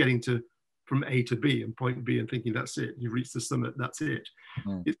just getting from A to B and point B and thinking that's it, you've reached the summit, that's it.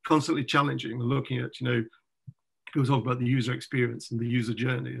 Mm. It's constantly challenging and looking at, people talk about the user experience and the user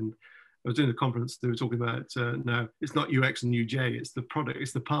journey. And I was doing a conference, they were talking about now, it's not UX and UJ, it's the product,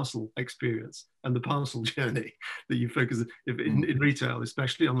 it's the parcel experience and the parcel journey that you focus in retail,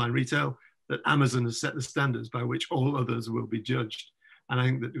 especially online retail, that Amazon has set the standards by which all others will be judged. And I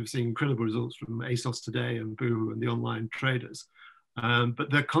think that we've seen incredible results from ASOS today and Boohoo and the online traders. But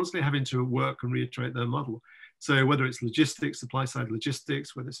they're constantly having to work and reiterate their model. So whether it's logistics, supply side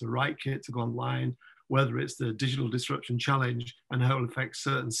logistics, whether it's the right kit to go online, whether it's the digital disruption challenge and how it affects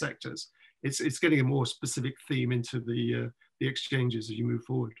certain sectors, it's getting a more specific theme into the exchanges as you move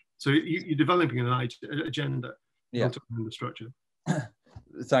forward. So you're developing an agenda, not the structure.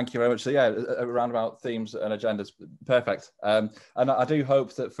 Thank you very much. So yeah, around about themes and agendas, perfect. And I do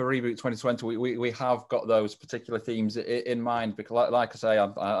hope that for Reboot 2020, we have got those particular themes in mind, because like I say,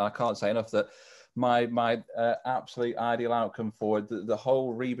 I can't say enough that my absolute ideal outcome for the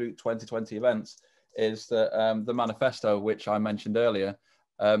whole Reboot 2020 events is that the manifesto, which I mentioned earlier,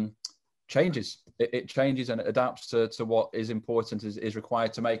 changes. It changes and it adapts to what is important, is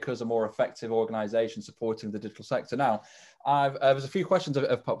required to make us a more effective organisation supporting the digital sector. Now, there's a few questions that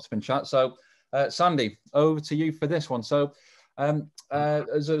have popped up in chat. So, Sandy, over to you for this one. So,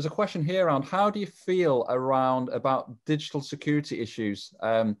 there's a question here around how do you feel about digital security issues,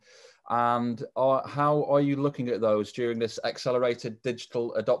 and how are you looking at those during this accelerated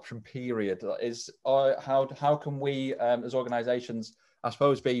digital adoption period? How can we as organisations, I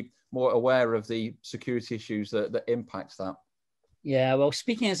suppose, be more aware of the security issues that impact that? Yeah, well,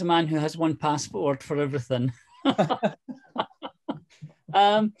 speaking as a man who has one password for everything,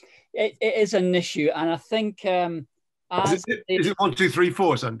 it is an issue, and I think is it 1, 2, 3,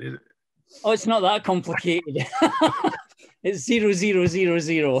 4, Sandy? Oh, it's not that complicated. It's 0, 0, 0,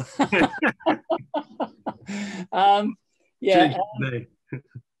 0. Yeah.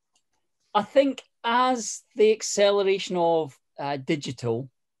 I think as the acceleration of digital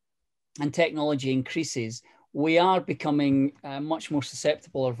and technology increases, we are becoming much more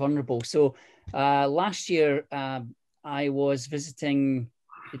susceptible or vulnerable. So last year, I was visiting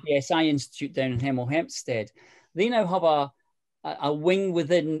the BSI Institute down in Hemel Hempstead. They now have a wing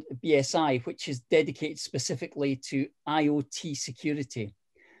within BSI, which is dedicated specifically to IoT security.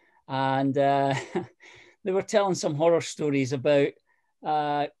 And they were telling some horror stories about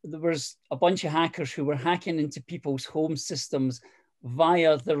there was a bunch of hackers who were hacking into people's home systems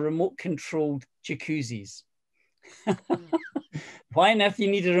via the remote controlled jacuzzis. Why on earth you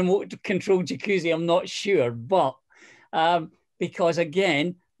need a remote controlled jacuzzi, I'm not sure. But because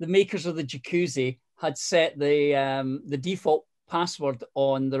again, the makers of the jacuzzi had set the default password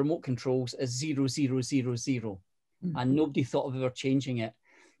on the remote controls as 0000, and nobody thought of ever changing it.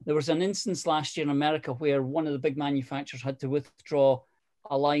 There was an instance last year in America where one of the big manufacturers had to withdraw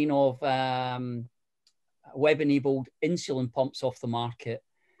a line of web-enabled insulin pumps off the market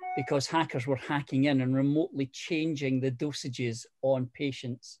because hackers were hacking in and remotely changing the dosages on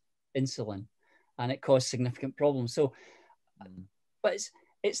patients' insulin, and it caused significant problems. So, but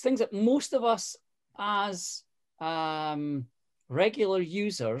it's things that most of us as regular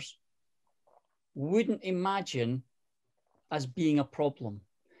users wouldn't imagine as being a problem.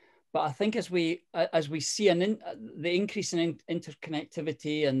 But I think as we see the increase in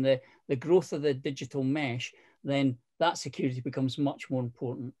interconnectivity and the growth of the digital mesh, then that security becomes much more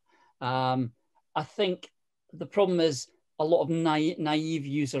important. I think the problem is a lot of naive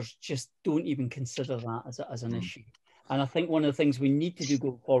users just don't even consider that as an issue. And I think one of the things we need to do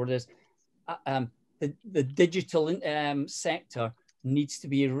going forward is the digital sector needs to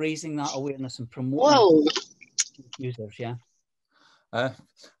be raising that awareness and promoting users. Yeah.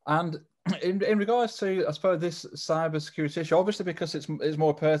 And in regards to, I suppose, this cybersecurity issue, obviously because it's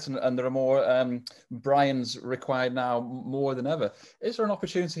more pertinent and there are more Brians required now more than ever, is there an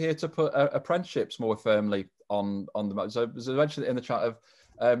opportunity here to put apprenticeships more firmly on the map? So as I mentioned in the chat of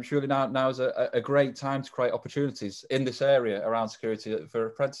surely now is a great time to create opportunities in this area around security for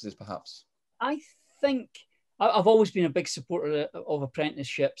apprentices, perhaps? I think I've always been a big supporter of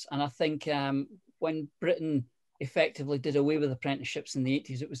apprenticeships, and I think when Britain effectively did away with apprenticeships in the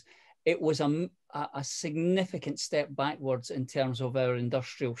 80s, it was a significant step backwards in terms of our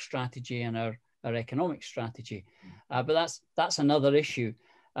industrial strategy and our economic strategy. But that's another issue.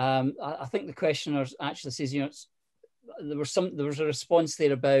 I think the questioner actually says, you know, there was a response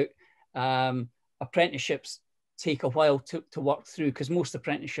there about apprenticeships take a while to work through because most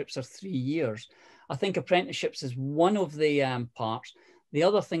apprenticeships are 3 years. I think apprenticeships is one of the parts. The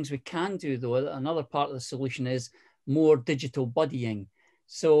other things we can do, though, another part of the solution is more digital buddying.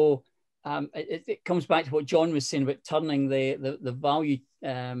 So it comes back to what John was saying about turning the value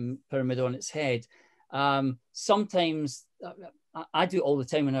pyramid on its head. Sometimes I do it all the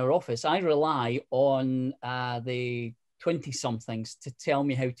time in our office. I rely on the 20-somethings to tell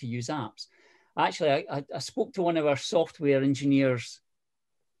me how to use apps. Actually, I spoke to one of our software engineers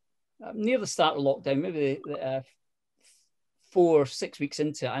near the start of lockdown, maybe 4 or 6 weeks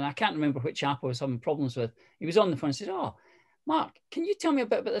into it, and I can't remember which app I was having problems with. He was on the phone and said, "Oh, Mark, can you tell me a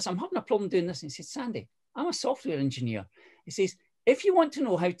bit about this? I'm having a problem doing this." And he said, "Sandy, I'm a software engineer." He says, "If you want to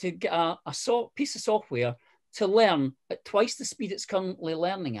know how to get a piece of software to learn at twice the speed it's currently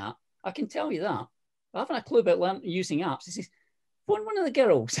learning at, I can tell you that. I haven't a clue about using apps." He says, "Phone one of the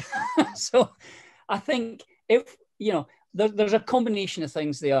girls." So I think if, you know, there's a combination of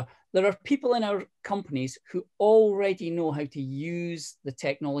things there. There are people in our companies who already know how to use the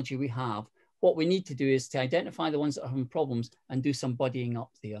technology we have. What we need to do is to identify the ones that are having problems and do some buddying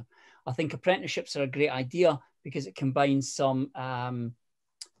up there. I think apprenticeships are a great idea because it combines some I'm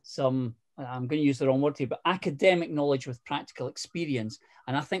going to use the wrong word here, but academic knowledge with practical experience.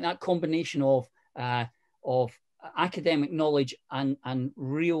 And I think that combination of academic knowledge and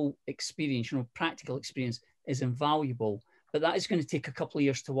real experience, you know, practical experience is invaluable. But that is going to take a couple of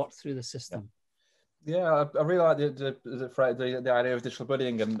years to work through the system. Yeah, I really like the idea of digital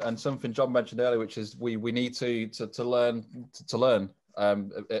buddying and something John mentioned earlier, which is we need to learn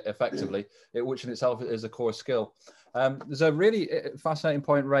effectively, which in itself is a core skill. There's a really fascinating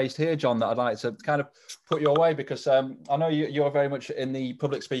point raised here, John, that I'd like to kind of put your way, because I know you're very much in the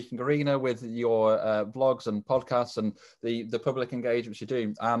public speaking arena with your blogs and podcasts and the public engagements you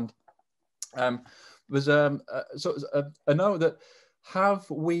do. And there's a note that have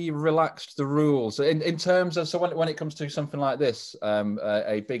we relaxed the rules in terms of, so when it comes to something like this,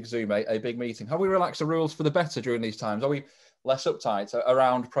 a big Zoom, a big meeting, have we relaxed the rules for the better during these times? Are we less uptight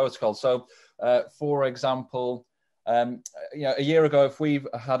around protocol? So, for example, a year ago, if we've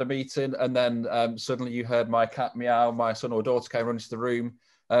had a meeting and then suddenly you heard my cat meow, my son or daughter came running to the room,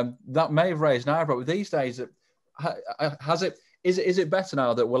 that may have raised an eyebrow. But these days, is it better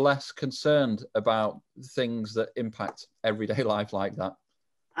now that we're less concerned about things that impact everyday life like that?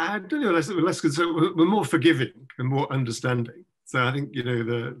 I don't know, we're less concerned. We're more forgiving and more understanding. So I think,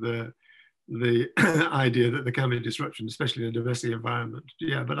 the idea that there can be disruption, especially in a diversity environment.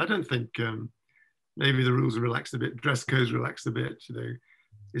 Yeah, but I don't think maybe the rules are relaxed a bit, dress codes relaxed a bit.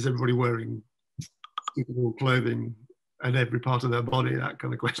 Is everybody wearing suitable clothing and every part of their body? That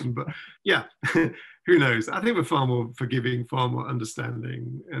kind of question. But yeah, who knows? I think we're far more forgiving, far more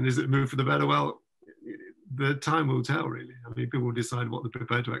understanding. And is it a move for the better? Well, the time will tell, really. I mean, people will decide what they're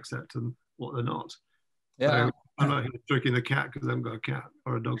prepared to accept and what they're not. Yeah. So I'm not here stroking the cat because I haven't got a cat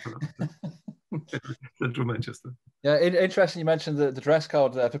or a dog for that. Central Manchester. Yeah, interesting you mentioned the dress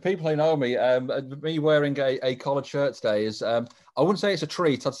code. For people who know me, me wearing a collared shirt today is, I wouldn't say it's a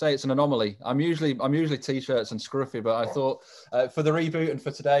treat, I'd say it's an anomaly. I'm usually t-shirts and scruffy, but I thought for the reboot and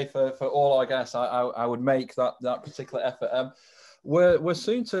for today, for all our guests, I would make that particular effort. We're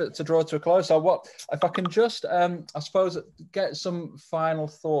soon to draw to a close. So what if I can just I suppose get some final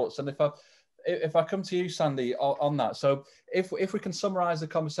thoughts, and if I come to you, Sandy, on that. So if we can summarize the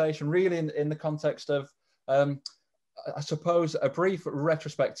conversation really in the context of I suppose a brief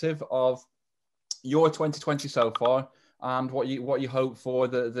retrospective of your 2020 so far and what you hope for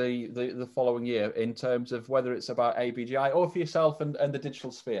the following year in terms of whether it's about ABGI or for yourself and the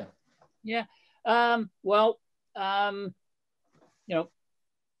digital sphere. Yeah. Some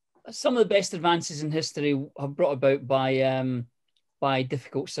of the best advances in history have brought about by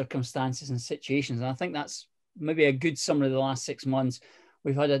difficult circumstances and situations. And I think that's maybe a good summary of the last 6 months.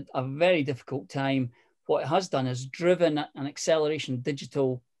 We've had a very difficult time. What it has done is driven an acceleration of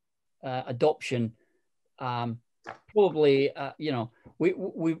digital adoption. We've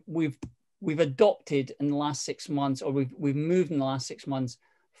adopted in the last 6 months, or we've moved in the last 6 months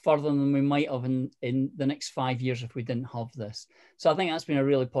further than we might have in the next 5 years if we didn't have this. So I think that's been a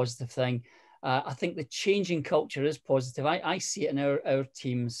really positive thing. I think the changing culture is positive. I see it in our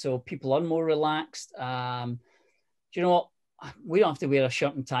teams. So people are more relaxed. Do you know what? We don't have to wear a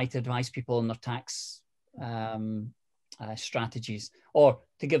shirt and tie to advise people on their tax strategies or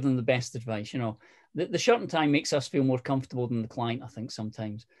to give them the best advice. The shirt and tie makes us feel more comfortable than the client, I think,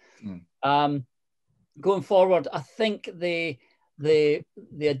 sometimes. Going forward, I think the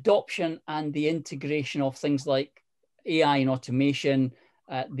adoption and the integration of things like AI and automation,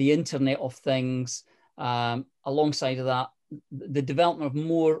 the Internet of Things, alongside of that, the development of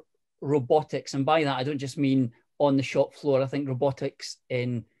more robotics. And by that, I don't just mean on the shop floor. I think robotics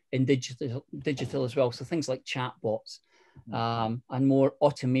in digital as well. So things like chatbots and more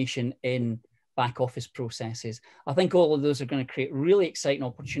automation in back office processes. I think all of those are going to create really exciting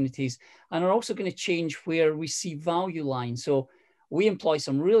opportunities and are also going to change where we see value lines. So we employ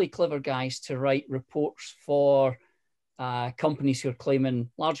some really clever guys to write reports for companies who are claiming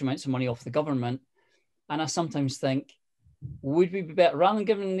large amounts of money off the government. And I sometimes think, would we be better, rather than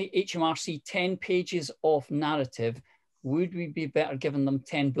giving the HMRC 10 pages of narrative, would we be better giving them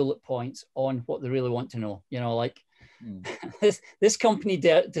 10 bullet points on what they really want to know? This company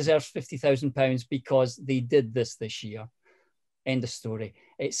deserves £50,000 because they did this year. End of story.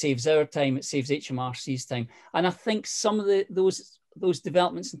 It saves our time. It saves HMRC's time. And I think some of those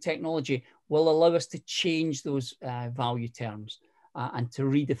developments in technology will allow us to change those value terms and to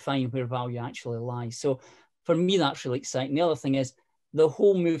redefine where value actually lies. So for me, that's really exciting. The other thing is the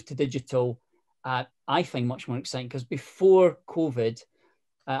whole move to digital, I find much more exciting because before COVID,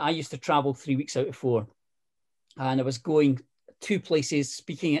 I used to travel 3 weeks out of 4 and I was going 2 places,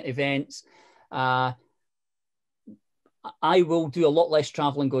 speaking at events. I will do a lot less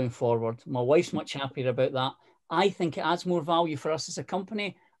traveling going forward. My wife's much happier about that. I think it adds more value for us as a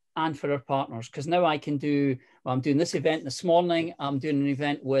company and for our partners because now I can I'm doing this event this morning. I'm doing an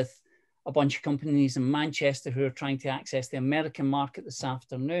event with a bunch of companies in Manchester who are trying to access the American market this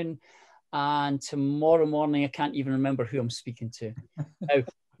afternoon. And tomorrow morning, I can't even remember who I'm speaking to. Now,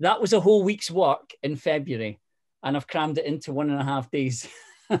 that was a whole week's work in February, and I've crammed it into 1.5 days,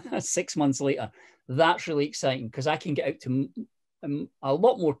 6 months later. That's really exciting because I can get out to a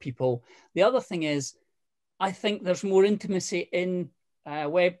lot more people. The other thing is, I think there's more intimacy in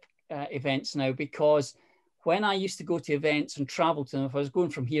web events now because when I used to go to events and travel to them, if I was going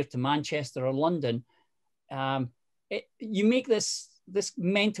from here to Manchester or London, you make this this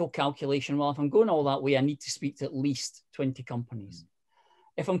mental calculation. Well, if I'm going all that way, I need to speak to at least 20 companies.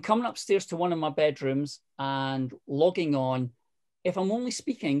 If I'm coming upstairs to one of my bedrooms and logging on, if I'm only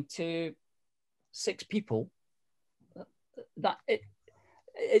speaking to 6 people,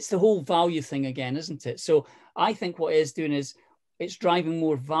 it's the whole value thing again, isn't it? So I think what it's doing is it's driving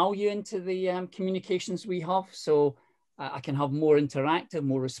more value into the communications we have. So I can have more interactive,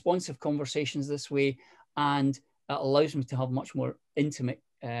 more responsive conversations this way, and it allows me to have much more intimate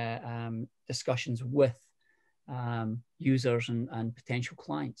discussions with users and potential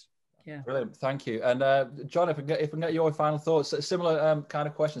clients. Yeah. Brilliant, thank you. And John, if we can get your final thoughts, a similar kind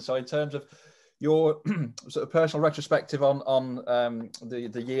of question. So in terms of your sort of personal retrospective on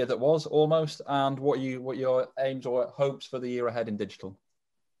the year that was almost, and what your aims or hopes for the year ahead in digital.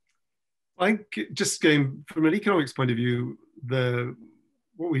 I think just going from an economics point of view,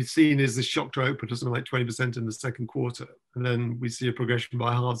 what we've seen is the shock to output of something like 20% in the second quarter, and then we see a progression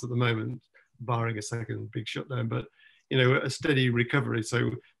by halves at the moment, barring a second big shutdown. But a steady recovery.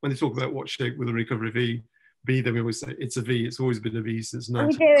 So when they talk about what shape will the recovery be, then we always say it's a V. It's always been a V since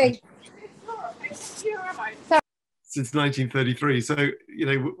 1933. So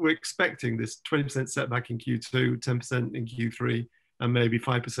we're expecting this 20% setback in Q2, 10% in Q3, and maybe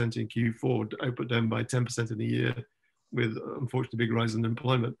 5% in Q4, output down by 10% in a year, with unfortunately big rise in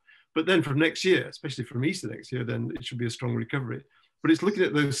employment. But then from next year, especially from Easter next year, then it should be a strong recovery. But it's looking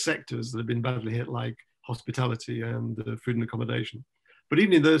at those sectors that have been badly hit, like hospitality and food and accommodation. But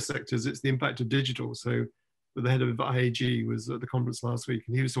even in those sectors, it's the impact of digital. So the head of IAG was at the conference last week,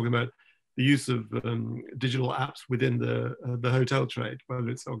 and he was talking about the use of digital apps within the hotel trade, whether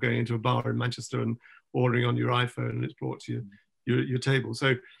it's going into a bar in Manchester and ordering on your iPhone and it's brought to your table.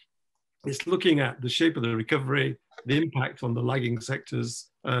 So it's looking at the shape of the recovery, the impact on the lagging sectors.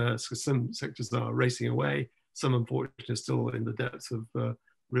 So some sectors are racing away, some unfortunately are still in the depths of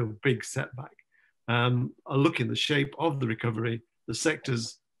real big setback. A look in the shape of the recovery, the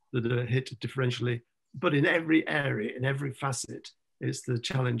sectors that are hit differentially, but in every area, in every facet, it's the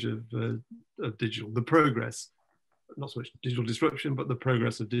challenge of digital, the progress, not so much digital disruption, but the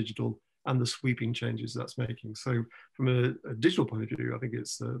progress of digital and the sweeping changes that's making. So from a digital point of view, I think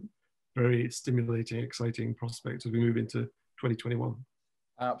it's a very stimulating, exciting prospect as we move into 2021.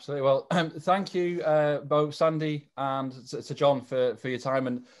 Absolutely. Well, thank you both, Sandy and to John for your time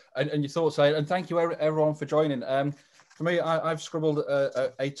and your thoughts. And thank you everyone for joining. For me, I've scribbled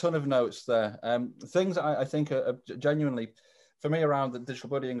a ton of notes there. Things I think are genuinely, for me, around the digital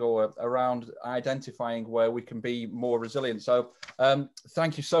buddying or around identifying where we can be more resilient. So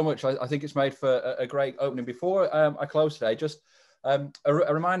thank you so much. I think it's made for a great opening. Before I close today, just a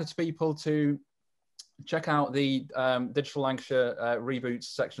reminder to people to check out the Digital Lancashire Reboots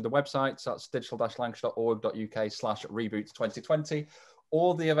section of the website. So that's digital-lancashire.org.uk/reboots2020.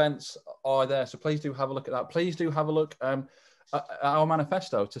 All the events are there, so please do have a look at that. Please do have a look at our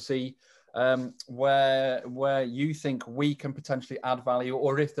manifesto to see where you think we can potentially add value,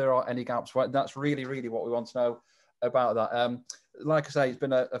 or if there are any gaps. Right? That's really, really what we want to know about that. Like I say, it's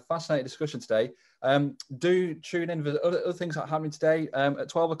been a fascinating discussion today. Do tune in for other things that are happening today. At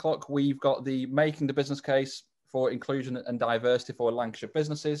 12 o'clock, we've got the Making the Business Case for Inclusion and Diversity for Lancashire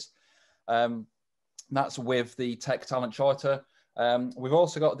Businesses. That's with the Tech Talent Charter. We've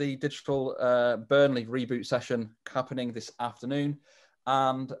also got the Digital Burnley Reboot session happening this afternoon.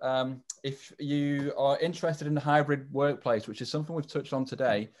 And if you are interested in the hybrid workplace, which is something we've touched on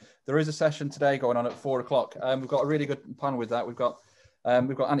today, there is a session today going on at 4 o'clock. We've got a really good panel with that. We've got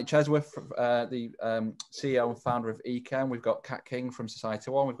Annie Chesworth, the CEO and founder of Econ. We've got Kat King from Society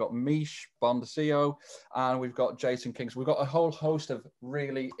One. We've got Mish Bond, the CEO, and we've got Jason King. So we've got a whole host of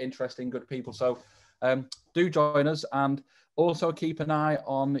really interesting, good people. So do join us, and also keep an eye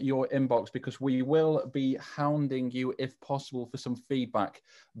on your inbox, because we will be hounding you, if possible, for some feedback,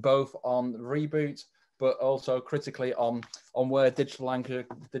 both on Reboot, but also critically on where Digital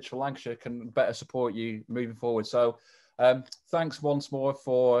Lancashire can better support you moving forward. So thanks once more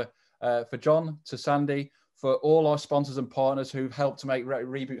for John, to Sandy, for all our sponsors and partners who've helped to make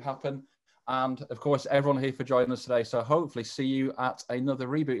Reboot happen. And of course, everyone here for joining us today. So hopefully see you at another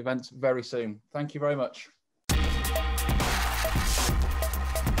Reboot event very soon. Thank you very much.